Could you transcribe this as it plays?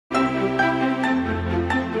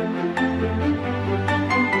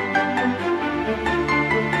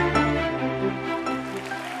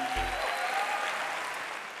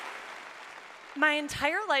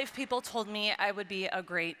entire life, people told me I would be a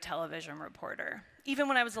great television reporter. Even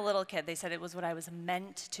when I was a little kid, they said it was what I was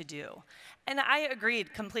meant to do. And I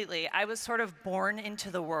agreed completely. I was sort of born into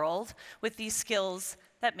the world with these skills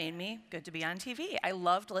that made me good to be on TV. I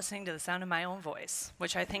loved listening to the sound of my own voice,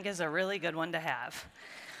 which I think is a really good one to have.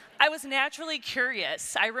 I was naturally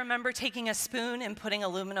curious. I remember taking a spoon and putting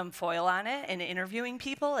aluminum foil on it and interviewing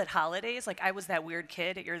people at holidays. Like I was that weird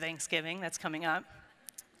kid at your Thanksgiving that's coming up.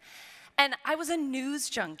 And I was a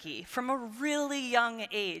news junkie from a really young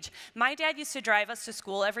age. My dad used to drive us to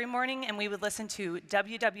school every morning, and we would listen to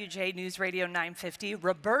WWJ News Radio 950,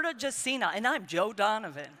 Roberta Jacina, and I'm Joe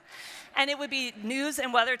Donovan. And it would be news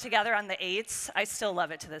and weather together on the 8s. I still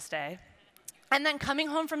love it to this day. And then coming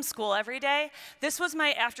home from school every day, this was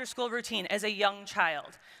my after-school routine as a young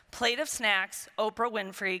child. Plate of snacks, Oprah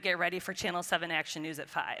Winfrey, get ready for Channel 7 Action News at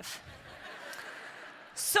 5.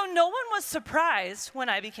 So no one was surprised when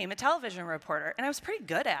I became a television reporter, and I was pretty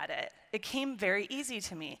good at it. It came very easy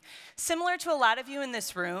to me. Similar to a lot of you in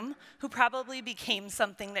this room who probably became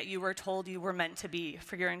something that you were told you were meant to be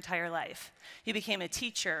for your entire life. You became a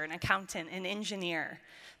teacher, an accountant, an engineer,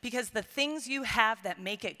 because the things you have that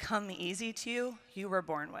make it come easy to you, you were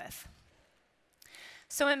born with.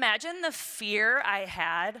 So imagine the fear I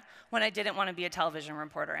had when I didn't want to be a television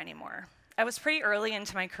reporter anymore. I was pretty early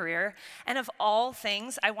into my career, and of all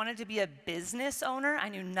things, I wanted to be a business owner. I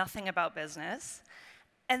knew nothing about business.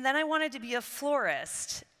 And then I wanted to be a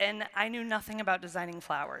florist, and I knew nothing about designing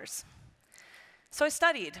flowers. So I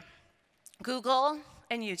studied. Google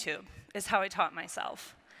and YouTube is how I taught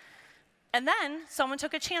myself. And then someone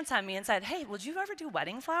took a chance on me and said, hey, would you ever do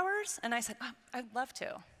wedding flowers? And I said, oh, I'd love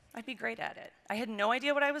to. I'd be great at it. I had no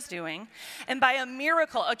idea what I was doing. And by a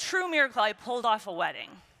miracle, a true miracle, I pulled off a wedding.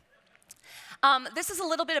 This is a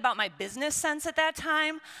little bit about my business sense at that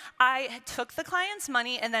time. I took the client's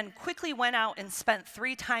money and then quickly went out and spent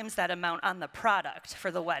 3 times that amount on the product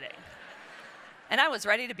for the wedding. And I was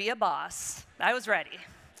ready to be a boss. I was ready.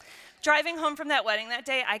 Driving home from that wedding that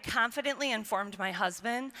day, I confidently informed my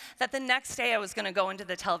husband that the next day I was going to go into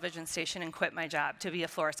the television station and quit my job to be a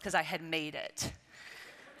florist because I had made it.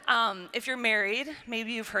 If you're married,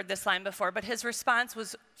 maybe you've heard this line before, but his response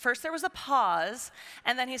was, first there was a pause,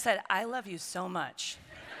 and then he said, I love you so much.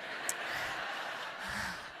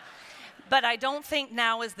 But I don't think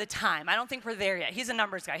now is the time. I don't think we're there yet. He's a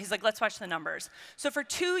numbers guy. He's like, let's watch the numbers. So for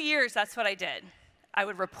 2 years, that's what I did. I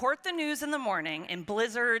would report the news in the morning in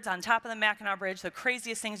blizzards on top of the Mackinac Bridge, the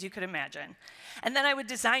craziest things you could imagine. And then I would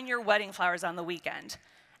design your wedding flowers on the weekend.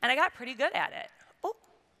 And I got pretty good at it. Oh,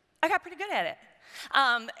 I got pretty good at it.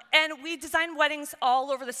 And we designed weddings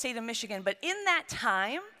all over the state of Michigan. But in that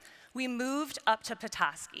time, we moved up to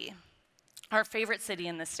Petoskey, our favorite city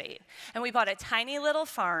in the state. And we bought a tiny little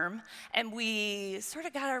farm, and we sort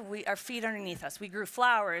of got our feet underneath us. We grew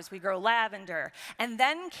flowers, we grew lavender. And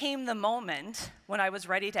then came the moment when I was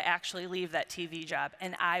ready to actually leave that TV job,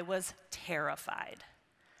 and I was terrified.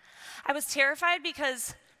 I was terrified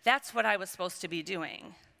because that's what I was supposed to be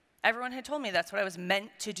doing. Everyone had told me that's what I was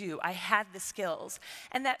meant to do. I had the skills.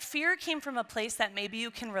 And that fear came from a place that maybe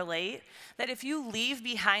you can relate, that if you leave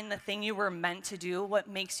behind the thing you were meant to do, what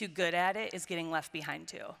makes you good at it is getting left behind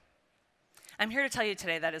too. I'm here to tell you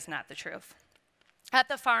today that is not the truth. At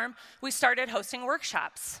the farm, we started hosting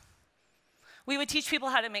workshops. We would teach people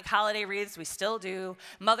how to make holiday wreaths, we still do,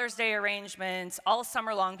 Mother's Day arrangements. All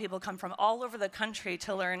summer long, people come from all over the country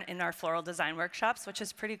to learn in our floral design workshops, which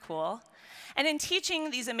is pretty cool. And in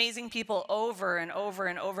teaching these amazing people over and over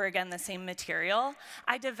and over again the same material,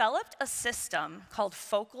 I developed a system called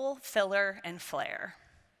Focal, Filler, and Flair.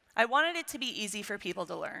 I wanted it to be easy for people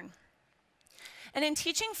to learn. And in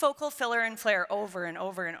teaching Focal, Filler, and Flair over and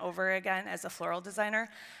over and over again as a floral designer,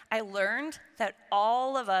 I learned that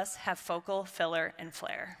all of us have focal, filler, and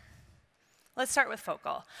flair. Let's start with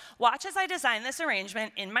focal. Watch as I design this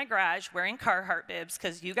arrangement in my garage wearing Carhartt bibs,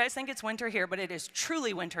 because you guys think it's winter here, but it is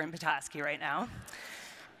truly winter in Petoskey right now.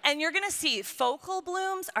 And you're gonna see focal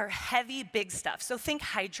blooms are heavy, big stuff. So think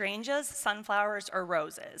hydrangeas, sunflowers, or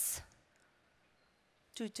roses.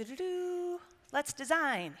 Let's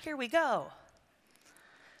design. Here we go.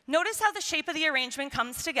 Notice how the shape of the arrangement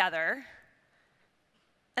comes together,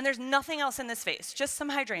 and there's nothing else in this vase, just some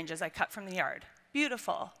hydrangeas I cut from the yard.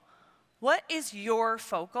 Beautiful. What is your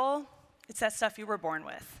focal? It's that stuff you were born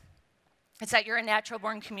with. It's that you're a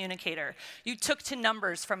natural-born communicator. You took to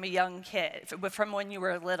numbers from a young kid, from when you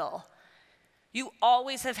were little. You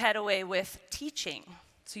always have had a way with teaching,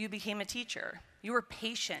 so you became a teacher. You were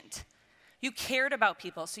patient. You cared about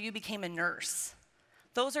people, so you became a nurse.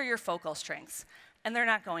 Those are your focal strengths. And they're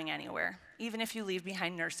not going anywhere, even if you leave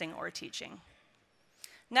behind nursing or teaching.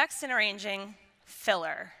 Next in arranging,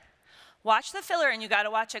 filler. Watch the filler, and you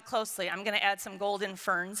gotta watch it closely. I'm gonna add some golden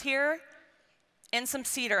ferns here and some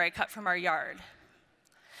cedar I cut from our yard.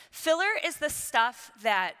 Filler is the stuff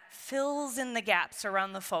that fills in the gaps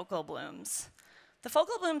around the focal blooms. The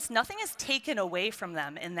focal blooms, nothing is taken away from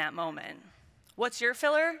them in that moment. What's your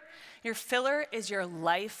filler? Your filler is your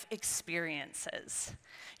life experiences.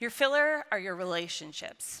 Your filler are your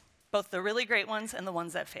relationships, both the really great ones and the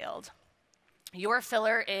ones that failed. Your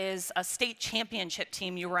filler is a state championship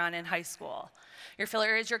team you were on in high school. Your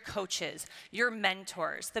filler is your coaches, your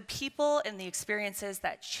mentors, the people and the experiences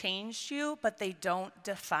that changed you, but they don't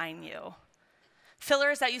define you.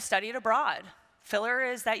 Filler is that you studied abroad. Filler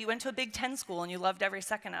is that you went to a Big Ten school and you loved every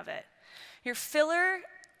second of it. Your filler,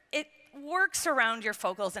 it works around your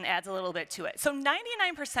focals and adds a little bit to it. So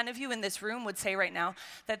 99% of you in this room would say right now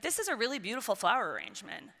that this is a really beautiful flower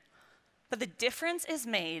arrangement. But the difference is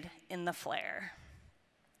made in the flair.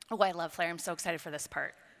 Oh, I love flair. I'm so excited for this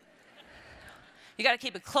part. You got to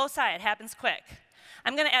keep a close eye. It happens quick.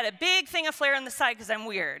 I'm going to add a big thing of flair on the side because I'm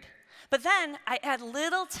weird. But then I add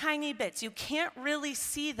little tiny bits. You can't really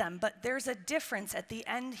see them, but there's a difference at the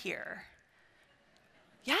end here.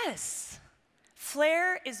 Yes.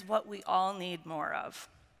 Flair is what we all need more of.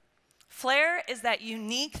 Flair is that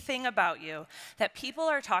unique thing about you that people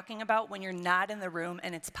are talking about when you're not in the room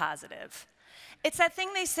and it's positive. It's that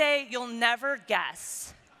thing they say, you'll never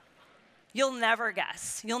guess. You'll never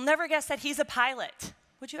guess. You'll never guess that he's a pilot.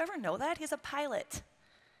 Would you ever know that? He's a pilot.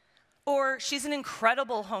 Or she's an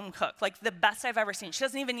incredible home cook, like the best I've ever seen. She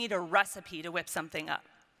doesn't even need a recipe to whip something up.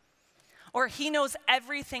 Or he knows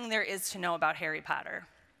everything there is to know about Harry Potter.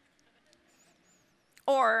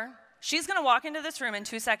 Or she's gonna walk into this room in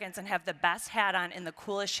 2 seconds and have the best hat on and the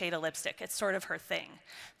coolest shade of lipstick. It's sort of her thing.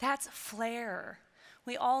 That's flair.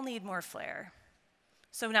 We all need more flair.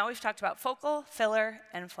 So now we've talked about focal, filler,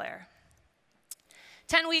 and flair.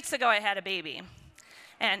 10 weeks ago, I had a baby.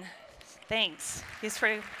 And thanks, he's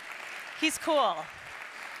cool.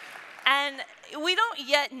 And we don't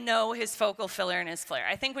yet know his focal, filler, and his flair.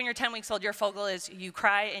 I think when you're 10 weeks old, your focal is you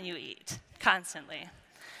cry and you eat constantly.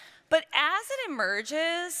 But as it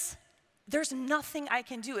emerges, there's nothing I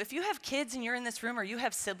can do. If you have kids and you're in this room or you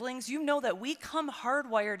have siblings, you know that we come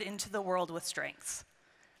hardwired into the world with strengths.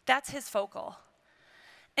 That's his focal.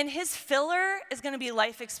 And his filler is going to be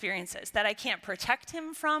life experiences that I can't protect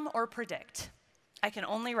him from or predict. I can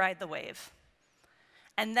only ride the wave.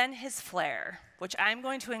 And then his flair, which I'm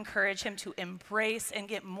going to encourage him to embrace and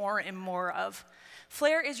get more and more of.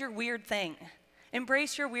 Flair is your weird thing.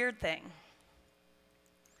 Embrace your weird thing.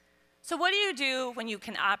 So what do you do when you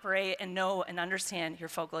can operate and know and understand your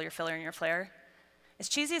focal, your filler, and your flair? As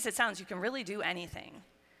cheesy as it sounds, you can really do anything.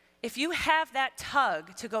 If you have that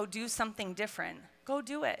tug to go do something different, go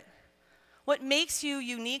do it. What makes you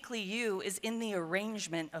uniquely you is in the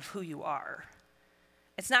arrangement of who you are.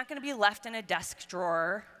 It's not going to be left in a desk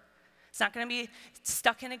drawer. It's not going to be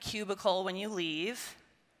stuck in a cubicle when you leave.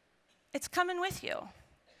 It's coming with you.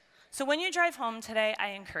 So when you drive home today, I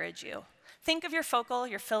encourage you. Think of your focal,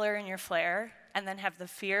 your filler, and your flair, and then have the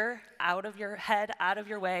fear out of your head, out of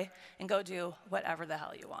your way, and go do whatever the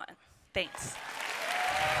hell you want. Thanks.